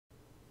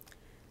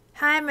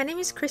Hi, my name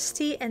is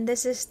Christy, and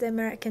this is the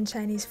American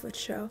Chinese Food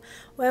Show,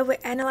 where we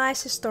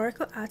analyze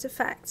historical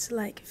artifacts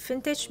like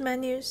vintage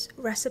menus,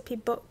 recipe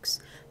books,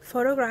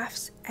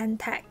 photographs, and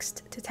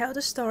text to tell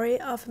the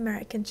story of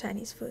American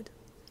Chinese food.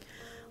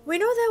 We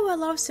know there were a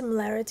lot of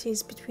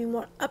similarities between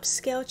what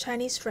upscale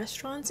Chinese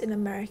restaurants in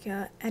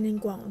America and in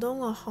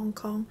Guangdong or Hong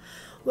Kong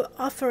were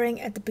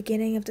offering at the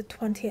beginning of the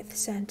 20th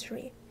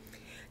century.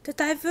 The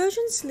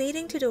divergence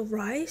leading to the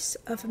rise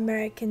of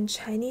American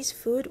Chinese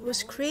food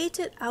was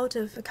created out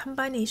of a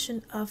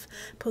combination of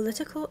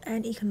political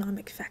and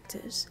economic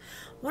factors,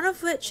 one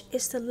of which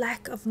is the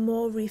lack of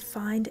more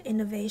refined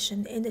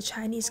innovation in the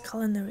Chinese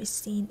culinary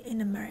scene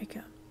in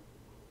America.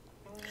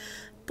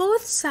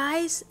 Both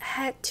sides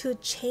had to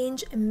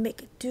change and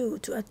make do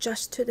to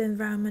adjust to the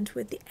environment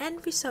with the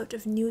end result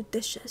of new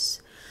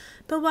dishes.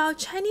 But while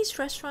Chinese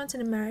restaurants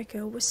in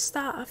America were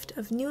starved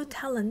of new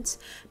talents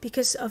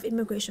because of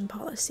immigration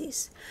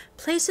policies,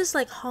 places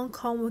like Hong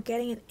Kong were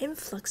getting an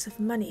influx of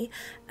money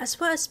as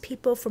well as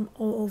people from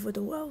all over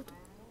the world.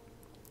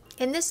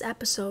 In this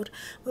episode,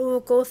 we will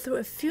go through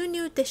a few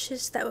new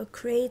dishes that were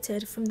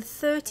created from the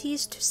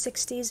 30s to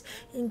 60s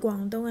in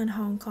Guangdong and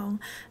Hong Kong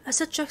as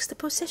a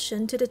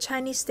juxtaposition to the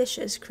Chinese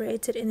dishes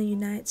created in the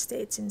United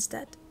States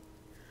instead.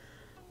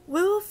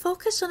 We will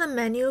focus on a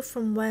menu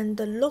from when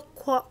the Luk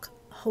Kwok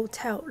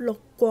Hotel, Luk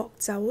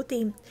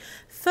Kwok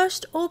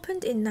first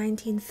opened in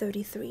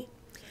 1933.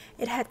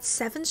 It had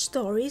 7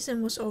 stories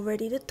and was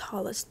already the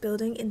tallest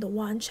building in the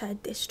Wan Chai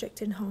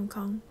district in Hong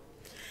Kong.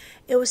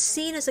 It was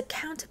seen as a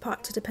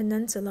counterpart to the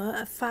Peninsula,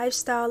 a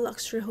 5-star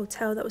luxury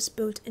hotel that was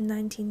built in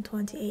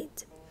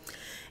 1928.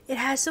 It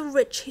has a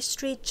rich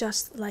history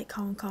just like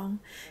Hong Kong.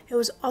 It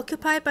was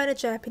occupied by the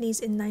Japanese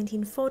in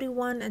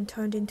 1941 and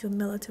turned into a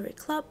military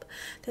club,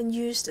 then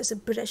used as a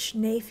British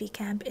Navy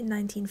camp in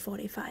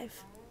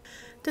 1945.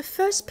 The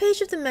first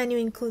page of the menu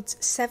includes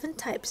 7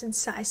 types and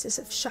sizes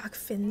of shark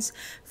fins,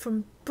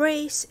 from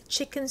braised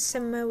chicken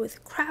simmer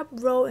with crab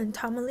roe and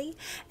tamale,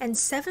 and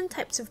 7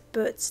 types of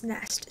bird's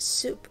nest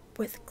soup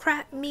with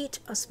crab meat,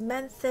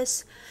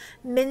 osmanthus,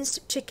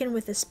 minced chicken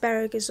with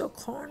asparagus or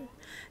corn.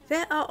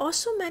 There are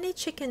also many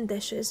chicken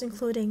dishes,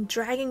 including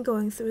dragon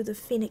going through the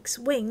phoenix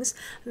wings,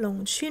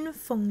 long chun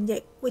feng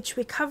yik, which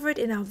we covered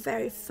in our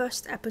very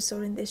first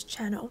episode in this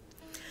channel.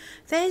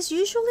 There is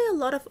usually a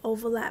lot of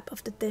overlap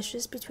of the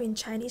dishes between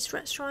Chinese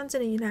restaurants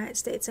in the United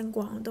States and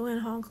Guangdong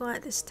and Hong Kong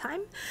at this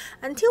time,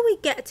 until we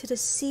get to the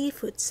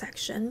seafood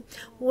section,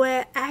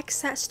 where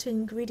access to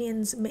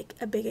ingredients make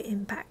a bigger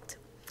impact.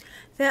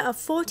 There are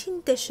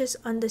 14 dishes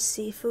under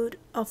seafood,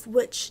 of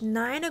which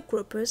 9 are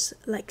groupers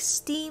like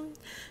steamed,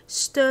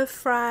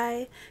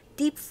 stir-fry,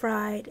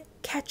 deep-fried,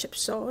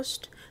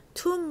 ketchup-sauced,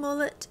 2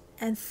 mullet,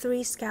 and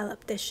 3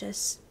 scallop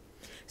dishes.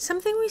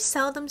 Something we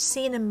seldom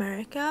see in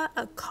America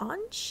are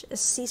conch, a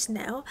sea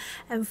snail,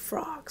 and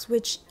frogs,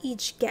 which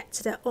each get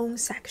their own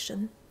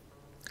section.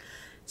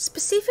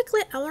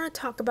 Specifically, I want to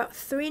talk about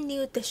 3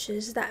 new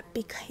dishes that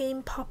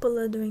became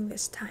popular during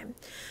this time.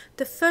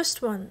 The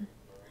first one,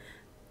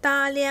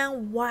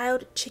 Daliang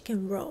wild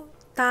chicken roll,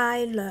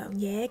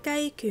 Daliang ye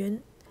gai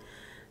gyun.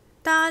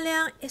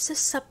 Daliang is a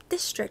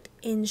sub-district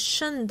in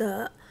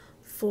Shunde,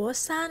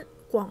 Foshan,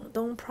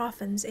 Guangdong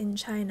province in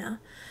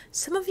China.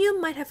 Some of you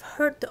might have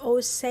heard the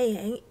old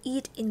saying,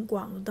 eat in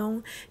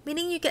Guangdong,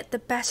 meaning you get the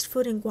best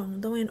food in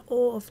Guangdong and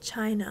all of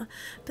China.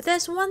 But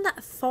there's one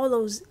that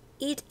follows,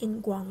 eat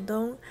in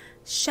Guangdong,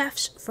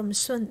 chefs from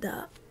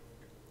Shunde.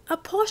 A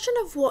portion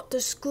of what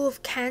the school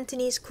of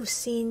Cantonese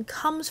cuisine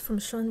comes from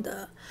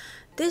Shunde.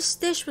 This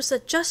dish was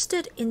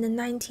adjusted in the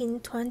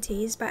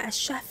 1920s by a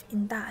chef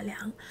in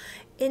Daliang.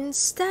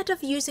 Instead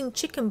of using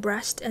chicken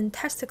breast and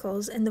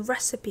testicles in the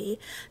recipe,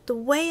 The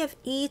Way of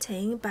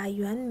Eating by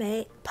Yuan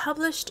Mei,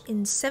 published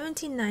in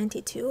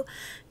 1792,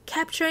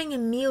 capturing a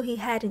meal he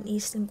had in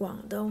eastern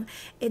Guangdong,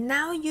 it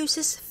now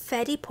uses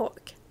fatty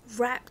pork,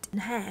 wrapped in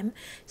ham,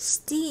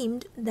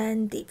 steamed,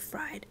 then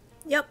deep-fried.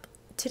 Yup,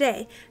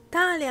 today,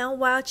 Daliang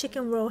wild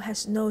chicken roll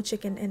has no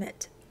chicken in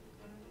it.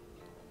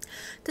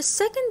 The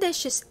second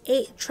dish is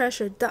 8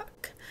 treasure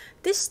duck.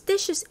 This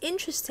dish is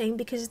interesting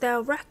because there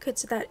are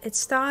records that it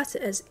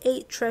started as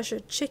 8 treasure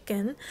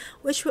chicken,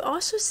 which we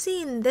also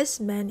see in this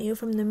menu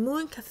from the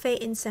Moon Cafe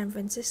in San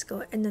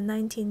Francisco in the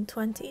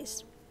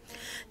 1920s.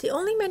 The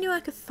only menu I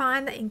could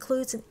find that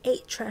includes an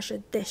 8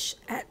 treasure dish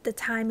at the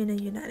time in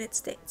the United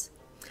States.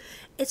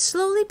 It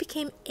slowly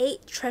became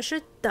 8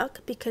 treasure duck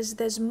because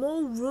there's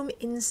more room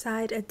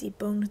inside a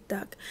deboned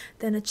duck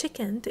than a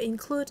chicken to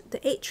include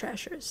the 8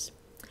 treasures.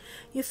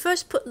 You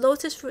first put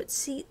lotus root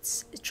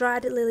seeds,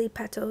 dried lily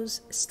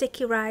petals,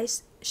 sticky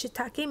rice,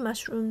 shiitake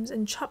mushrooms,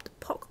 and chopped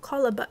pork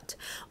collar butt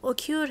or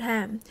cured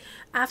ham.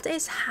 After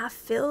it's half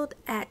filled,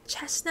 add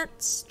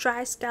chestnuts,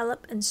 dry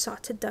scallop, and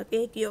salted duck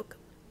egg yolk.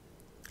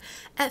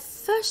 At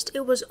first,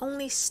 it was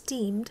only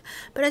steamed,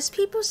 but as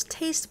people's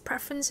taste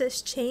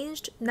preferences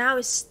changed, now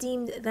it's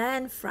steamed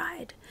then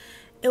fried.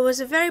 It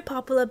was a very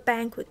popular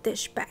banquet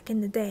dish back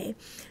in the day,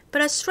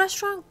 but as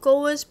restaurant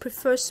goers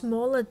prefer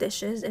smaller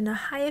dishes and a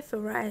higher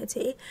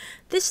variety,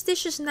 this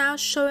dish is now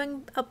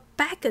showing up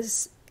back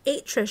as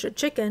Partridge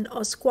chicken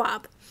or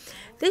squab.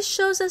 This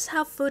shows us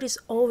how food is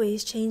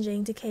always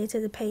changing to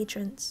cater to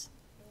patrons.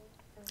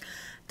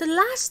 The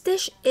last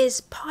dish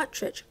is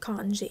Partridge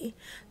congee.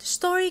 The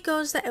story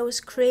goes that it was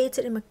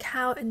created in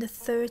Macau in the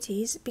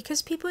 30s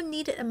because people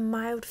needed a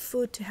mild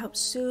food to help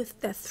soothe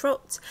their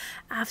throats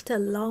after a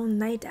long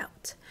night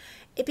out.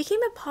 It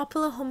became a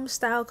popular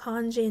home-style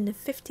congee in the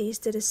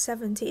 50s to the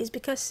 70s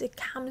because it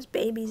calms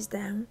babies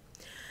down.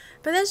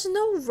 But there's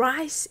no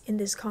rice in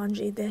this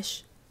congee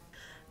dish.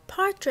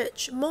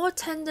 Partridge, more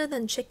tender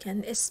than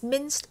chicken, is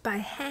minced by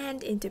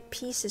hand into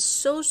pieces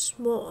so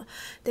small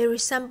they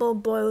resemble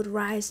boiled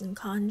rice and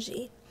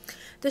congee.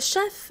 The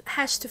chef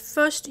has to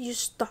first use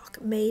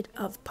stock made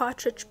of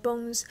partridge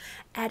bones,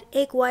 add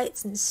egg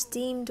whites and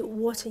steamed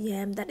water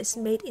yam that is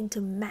made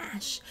into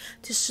mash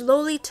to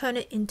slowly turn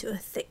it into a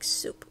thick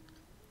soup.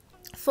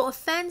 For a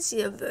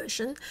fancier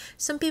version,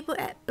 some people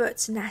add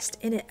bird's nest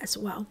in it as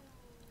well.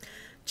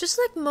 Just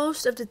like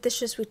most of the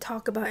dishes we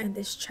talk about in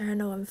this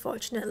channel,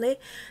 unfortunately,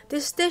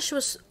 this dish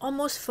was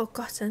almost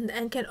forgotten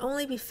and can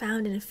only be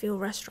found in a few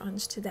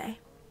restaurants today.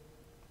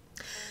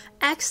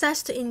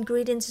 Access to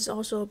ingredients is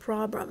also a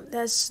problem.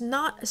 There's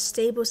not a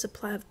stable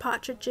supply of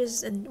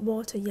partridges and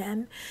water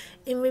yam.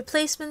 In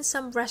replacement,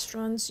 some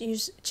restaurants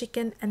use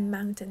chicken and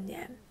mountain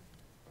yam.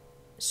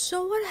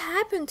 So what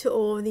happened to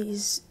all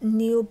these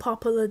new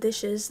popular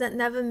dishes that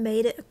never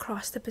made it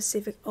across the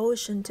Pacific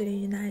Ocean to the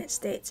United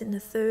States in the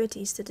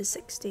 30s to the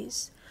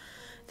 60s?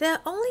 There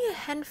are only a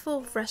handful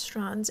of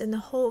restaurants in the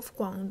whole of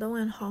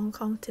Guangdong and Hong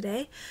Kong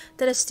today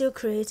that are still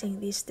creating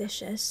these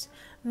dishes,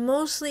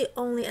 mostly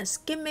only as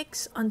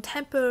gimmicks on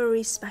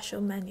temporary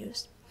special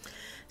menus.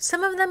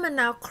 Some of them are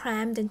now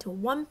crammed into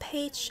one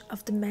page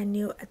of the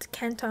menu at the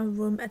Canton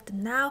room at the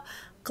now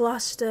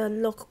Gloucester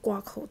Luk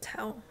Kwok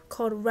Hotel,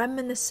 called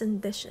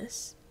reminiscent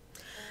dishes.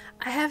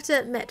 I have to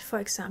admit, for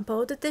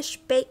example, the dish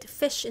baked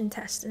fish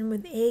intestine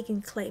with egg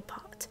and clay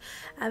pot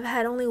I've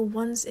had only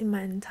once in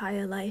my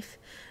entire life,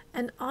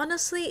 and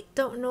honestly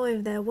don't know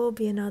if there will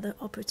be another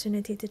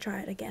opportunity to try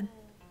it again.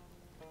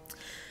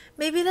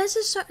 Maybe there's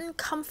a certain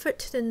comfort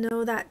to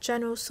know that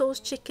General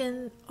Tso's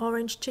chicken,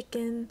 orange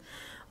chicken,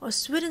 or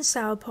sweet and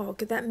sour pork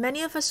that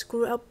many of us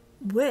grew up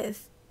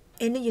with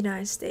in the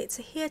United States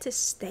are here to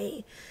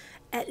stay,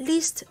 at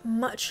least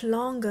much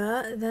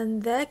longer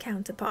than their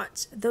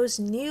counterparts, those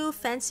new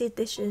fancy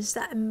dishes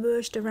that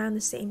emerged around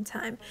the same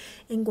time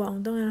in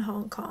Guangdong and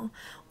Hong Kong,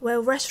 where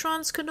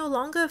restaurants could no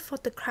longer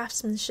afford the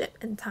craftsmanship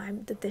and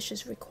time the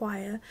dishes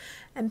require,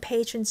 and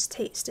patrons'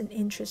 taste and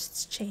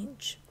interests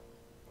change.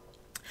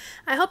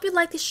 I hope you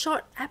liked this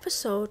short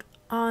episode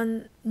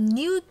on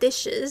new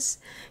dishes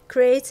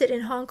created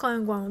in Hong Kong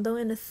and Guangdong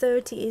in the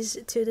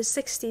 30s to the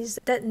 60s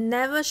that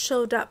never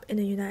showed up in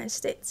the United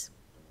States.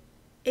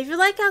 If you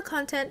like our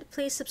content,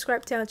 please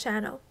subscribe to our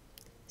channel.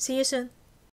 See you soon.